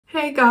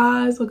Hey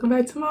guys, welcome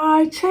back to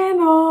my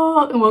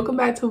channel and welcome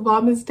back to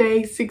Vlogmas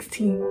day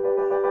 16.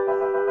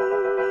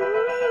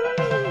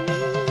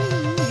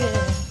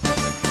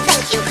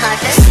 Thank you,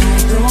 Carter.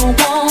 I don't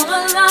want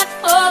a lot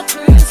for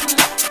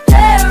Christmas.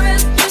 There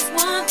is just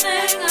one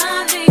thing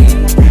I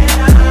need.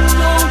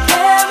 Don't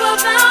care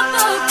about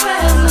the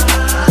presents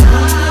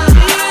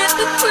underneath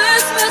the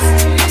Christmas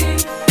tree.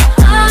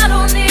 I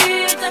don't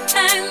need to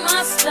hang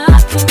my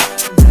stocking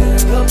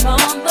there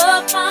upon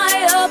the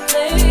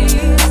fireplace.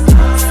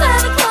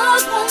 Santa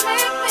Claus won't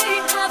make me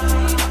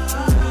happy.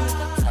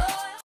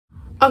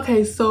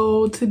 Okay,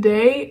 so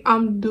today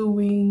I'm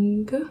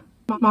doing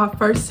my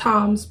first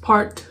times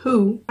part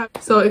 2.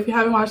 So if you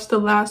haven't watched the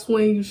last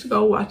one, you should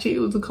go watch it. It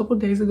was a couple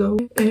days ago.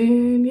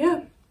 And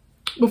yeah,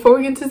 before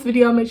we get into this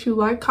video, make sure you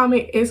like,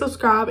 comment, and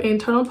subscribe, and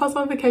turn on post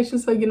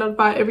notifications so you get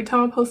notified every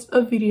time I post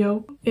a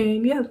video.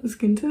 And yeah, let's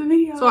get into the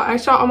video. So I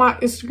asked y'all on my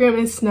Instagram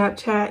and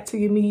Snapchat to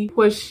give me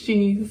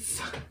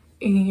questions,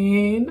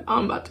 and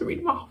I'm about to read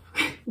them off.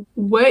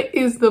 What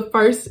is the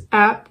first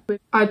app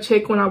I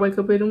check when I wake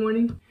up in the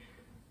morning?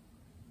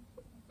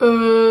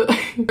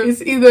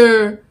 It's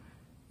either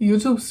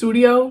YouTube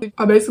Studio.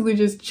 I basically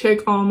just check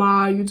all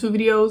my YouTube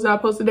videos that I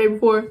posted the day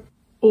before,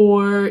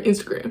 or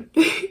Instagram.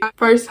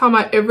 First time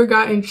I ever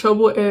got in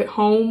trouble at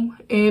home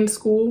and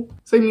school.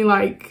 So you mean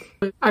like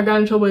I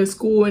got in trouble at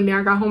school and then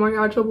I got home I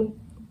got in trouble?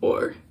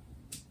 Or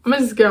I'm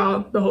gonna just get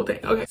out the whole thing.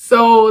 Okay,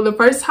 so the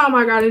first time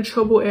I got in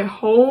trouble at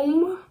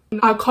home,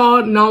 I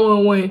called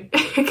 911.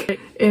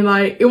 And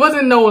like it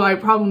wasn't no like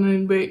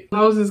problem, but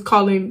I was just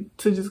calling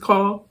to just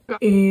call,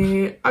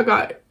 and I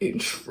got in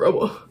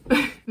trouble.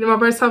 Then my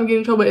first time getting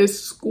in trouble at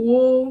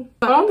school,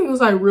 I don't think it was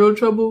like real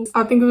trouble.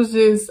 I think it was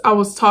just I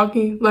was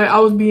talking, like I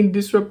was being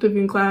disruptive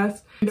in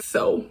class.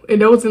 So,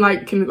 and that was in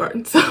like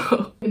kindergarten.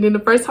 So, and then the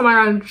first time I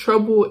got in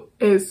trouble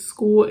at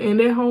school and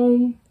at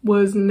home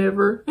was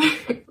never.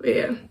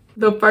 Yeah.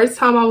 The first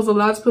time I was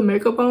allowed to put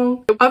makeup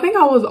on, I think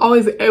I was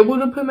always able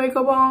to put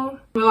makeup on,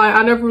 but like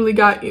I never really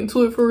got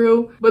into it for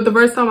real. But the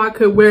first time I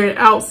could wear it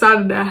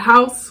outside of the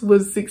house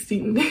was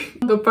 16.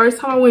 The first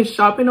time I went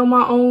shopping on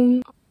my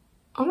own,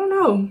 I don't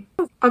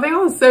know. I think I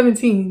was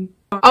 17.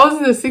 I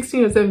was either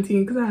 16 or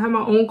 17 because I had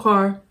my own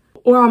car.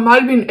 Or I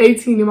might have been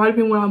 18. It might have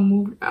been when I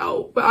moved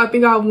out. But I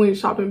think I went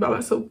shopping by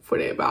myself for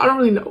that. But I don't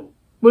really know.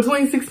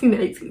 Between 16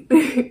 and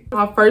 18.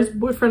 My first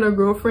boyfriend or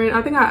girlfriend,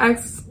 I think I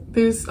answered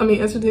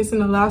this in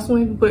the last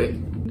one, but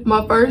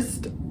my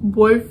first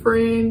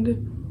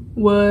boyfriend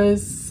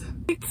was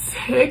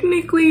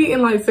technically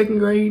in like 2nd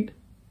grade,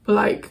 but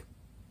like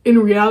in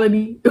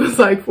reality it was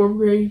like 4th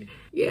grade.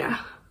 Yeah.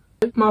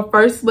 My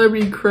first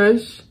celebrity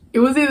crush, it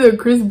was either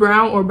Chris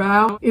Brown or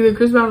Bow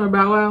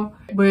Wow,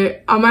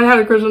 but I might have had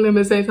a crush on them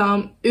at the same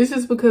time. It's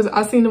just because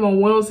I seen them on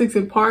 106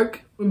 in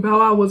Park when Bow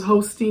Wow was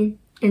hosting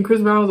and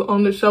Chris Brown was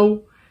on the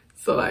show.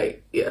 So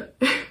like, yeah.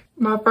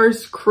 My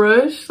first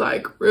crush,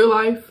 like real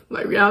life,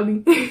 like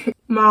reality,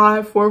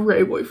 my 4th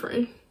grade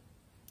boyfriend.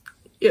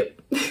 Yep.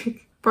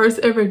 First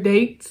ever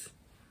date.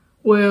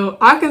 Well,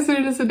 I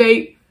consider this a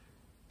date.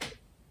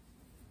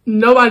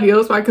 Nobody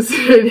else might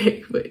consider it a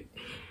date, but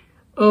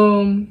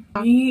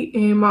me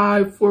and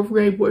my 4th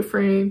grade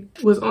boyfriend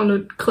was on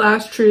a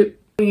class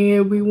trip,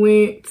 and we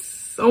went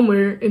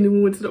somewhere, and then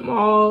we went to the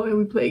mall and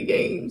we played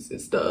games and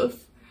stuff.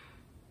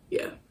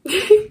 Yeah.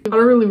 I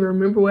don't really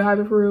remember what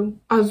happened for real.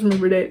 I just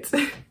remember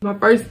that. My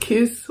first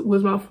kiss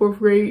was my 4th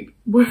grade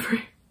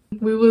boyfriend.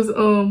 We was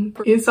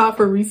inside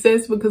for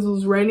recess because it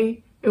was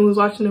raining, and we was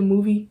watching a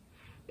movie,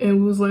 and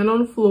we was laying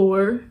on the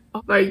floor.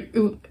 Like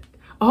a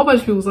whole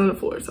bunch of people was on the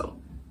floor, so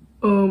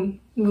we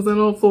was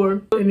laying on the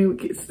floor and then we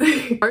kissed.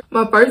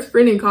 My first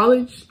friend in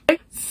college,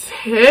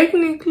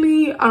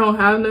 technically I don't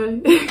have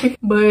none.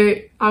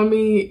 But I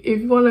mean,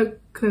 if you want to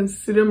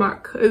consider my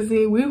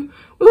cousin, we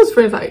was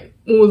friends like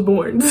when we was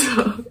born.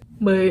 So,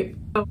 but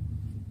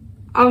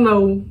I don't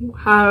know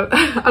how,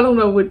 I don't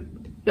know what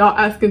y'all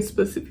asking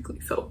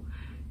specifically. So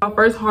my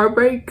first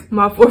heartbreak,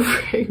 my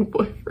 4th grade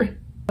boyfriend.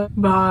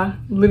 Bye.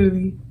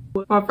 Literally.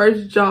 My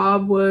first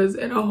job was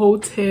at a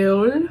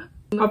hotel.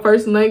 My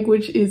first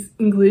language is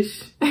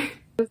English,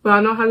 but I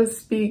know how to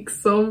speak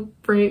some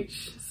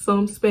French,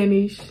 some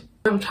Spanish.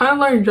 I'm trying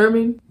to learn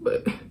German,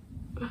 but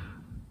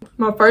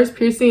my first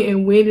piercing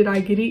and when did I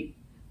get it?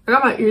 I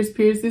got my ears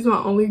pierced. These are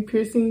my only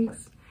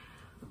piercings.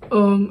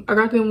 I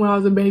got them when I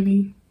was a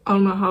baby. I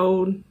don't know how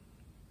old,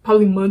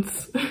 probably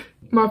months.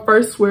 My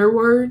first swear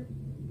word,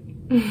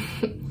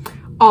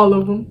 all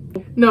of them.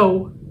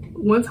 No,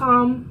 one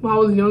time when I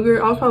was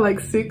younger, I was probably like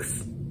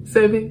 6,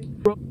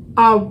 7.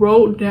 I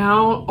wrote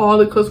down all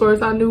the cuss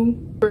words I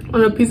knew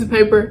on a piece of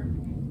paper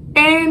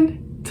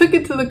and took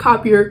it to the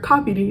copier,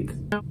 copied it,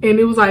 and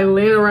it was like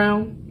laying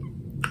around.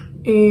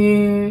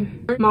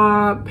 And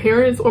my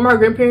parents or my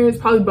grandparents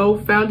probably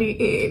both found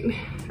it, and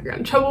I got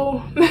in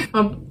trouble.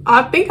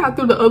 I think I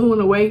threw the other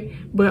one away,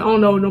 but I don't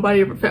know,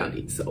 nobody ever found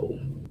it. So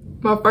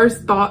my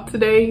first thought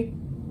today,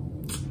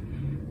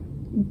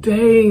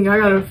 dang, I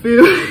gotta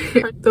feel.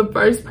 The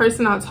first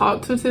person I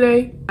talked to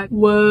today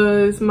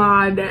was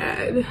my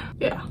dad.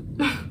 Yeah.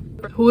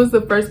 Who is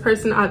the first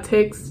person I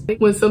text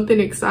when something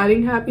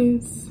exciting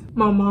happens?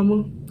 My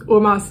mama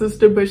or my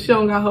sister, but she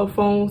don't got her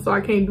phone, so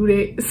I can't do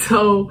that.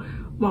 So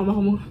my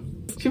mama.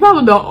 She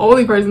probably the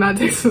only person I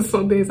text when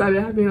something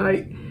exciting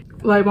happens.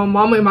 Like my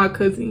mama and my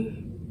cousin.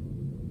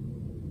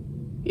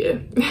 Yeah.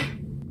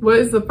 What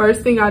is the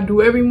first thing I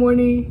do every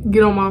morning?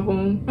 Get on my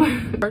phone.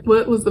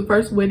 What was the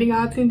first wedding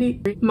I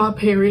attended? My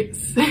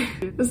parents.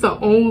 It's the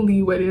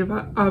only wedding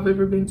I've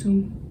ever been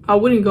to. I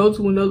wouldn't go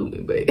to another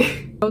one,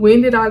 but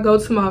when did I go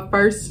to my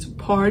first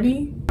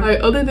party?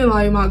 Like, other than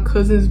like my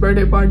cousin's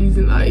birthday parties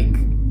and like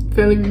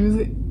family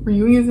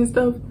reunions and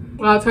stuff.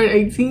 When I turned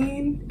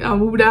 18 and I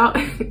moved out,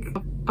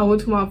 I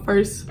went to my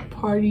first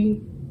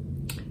party.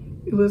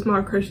 It was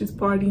my crush's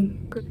party.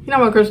 He's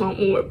not my crush no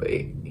more, but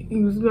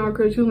he was my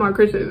crush. He was my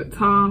crush at the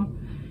time.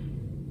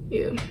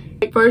 Yeah.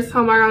 First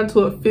time I got into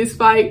a fist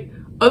fight,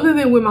 other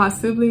than with my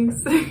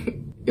siblings,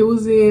 it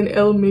was in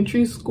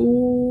elementary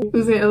school.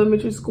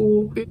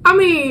 I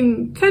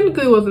mean,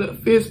 technically it wasn't a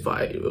fist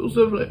fight. It was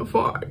definitely a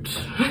fight.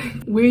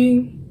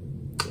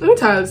 Let me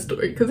tell you the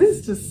story because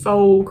it's just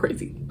so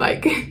crazy.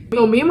 Like,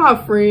 so me and my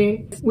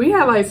friend, we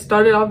had like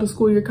started off the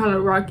school year kind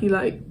of rocky.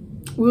 Like,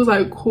 we was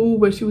like cool,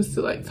 but she was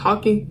still like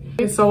talking.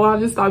 And so I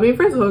just stopped being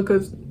friends with her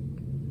because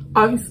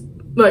obviously,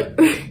 like,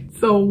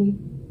 so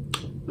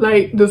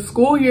like the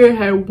school year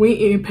had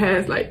went and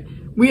passed. Like,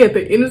 we at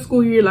the end of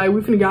school year, like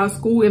we finna get out of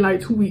school in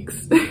like 2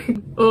 weeks.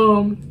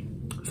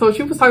 So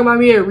she was talking about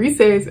me at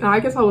recess, and I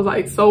guess I was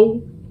like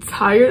so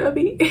tired of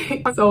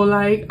it. So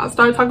like I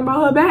started talking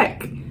about her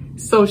back.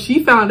 So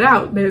she found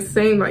out that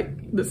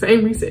the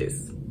same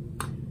recess.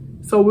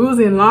 So we was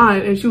in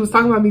line and she was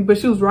talking about me, but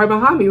she was right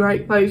behind me,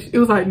 right? Like, it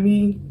was like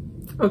me,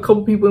 a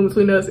couple people in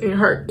between us and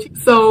her.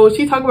 So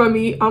she talking about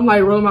me, I'm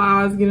like rolling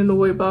my eyes, getting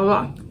annoyed, blah,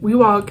 blah. We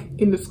walk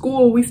into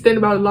school, we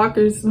stand by the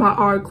lockers by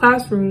our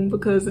classroom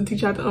because the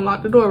teacher had to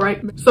unlock the door,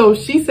 right? So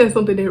she said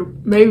something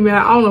that made me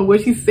mad. I don't know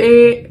what she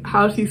said,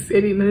 how she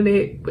said it, none of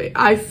that, but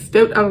I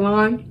stepped out of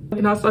line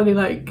and I started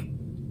like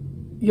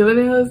yelling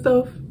at her and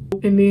stuff.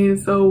 And then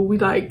so we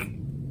like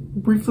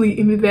briefly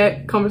ended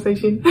that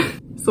conversation.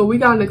 So we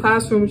got in the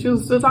classroom and she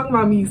was still talking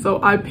about me.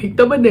 So I picked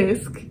up a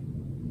desk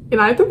and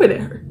I threw it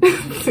at her.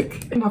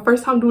 My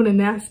first time doing a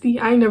nasty,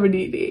 I ain't never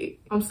did that.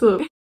 I'm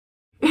still,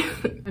 I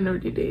never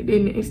did that. They're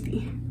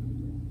nasty.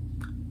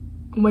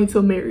 I'm waiting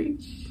till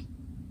marriage.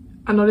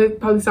 I know that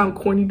probably sounds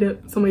corny to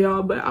some of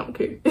y'all, but I don't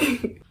care.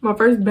 My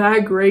first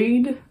bad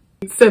grade,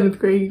 7th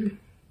grade.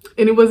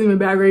 And it wasn't even a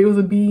bad grade, it was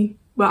a B.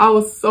 But I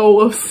was so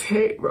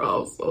upset, bro. I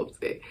was so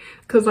upset.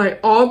 Cause like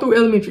all through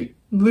elementary,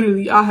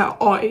 literally I had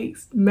all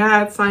A's.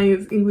 Math,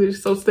 science, English,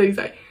 social studies,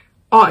 like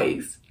all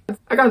A's.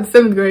 I got to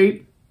 7th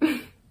grade.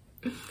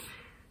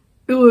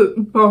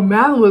 Bro,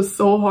 math was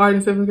so hard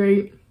in 7th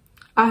grade.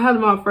 I had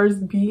my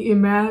first B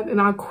in math and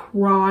I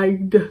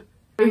cried.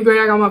 8th grade,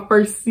 I got my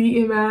first C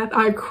in math.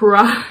 I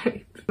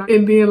cried.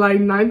 And then like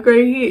 9th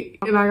grade hit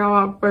and I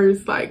got my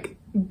first like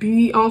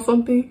D on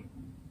something.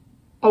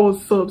 I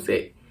was so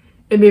upset.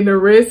 And then the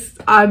rest,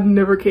 I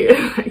never cared.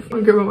 Like, I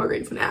don't care about my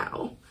grades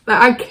now.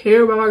 Like, I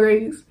care about my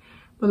grades,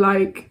 but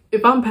like,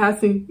 if I'm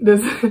passing,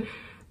 that's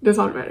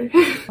all that matters.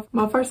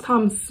 My first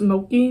time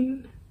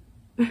smoking,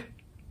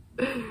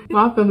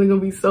 my family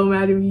gonna be so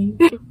mad at me.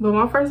 But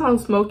my first time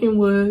smoking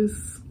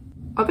was,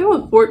 I think I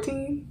was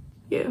 14.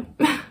 Yeah.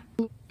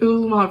 It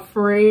was my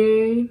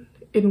friend,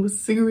 and it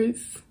was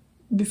cigarettes.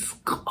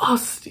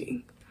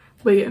 Disgusting.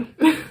 But yeah.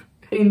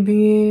 And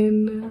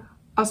then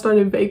I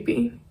started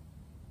vaping.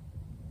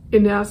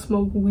 And then I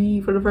smoked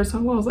weed for the first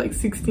time when I was like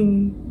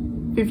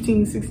 15,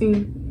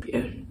 16.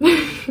 Yeah.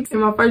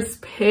 And my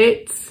first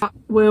pet,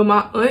 well,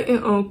 my aunt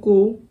and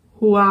uncle,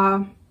 who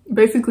I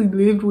basically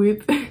lived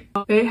with,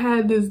 they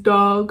had this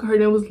dog. Her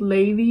name was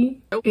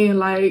Lady. And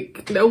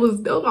like, that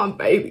was my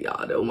baby,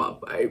 y'all. That was my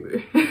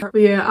baby. But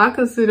yeah, I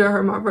consider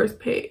her my first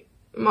pet.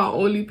 My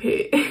only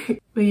pet.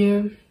 But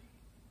yeah.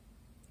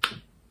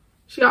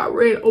 She got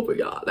ran over,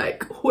 y'all.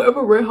 Like,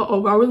 whoever ran her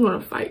over, I was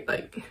gonna fight.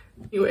 Like,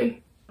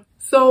 anyway.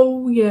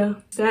 So yeah,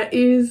 that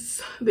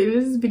is the end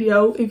of this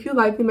video. If you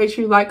liked it, make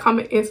sure you like,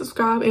 comment, and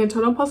subscribe, and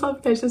turn on post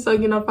notifications so you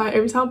get notified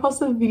every time I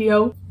post a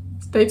video.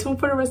 Stay tuned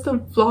for the rest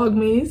of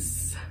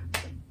Vlogmas.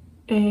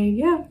 And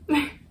yeah,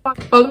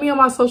 follow me on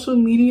my social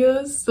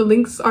medias. The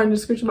links are in the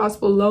description box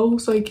below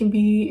so it can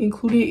be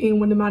included in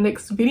one of my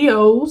next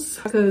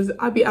videos because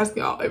I'll be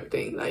asking y'all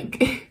everything.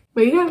 Like,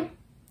 but yeah,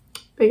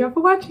 thank y'all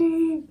for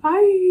watching.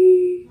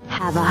 Bye.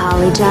 Have a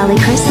holly jolly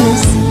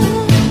Christmas.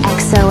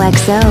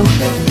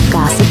 XOXO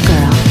Gossip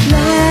Girl.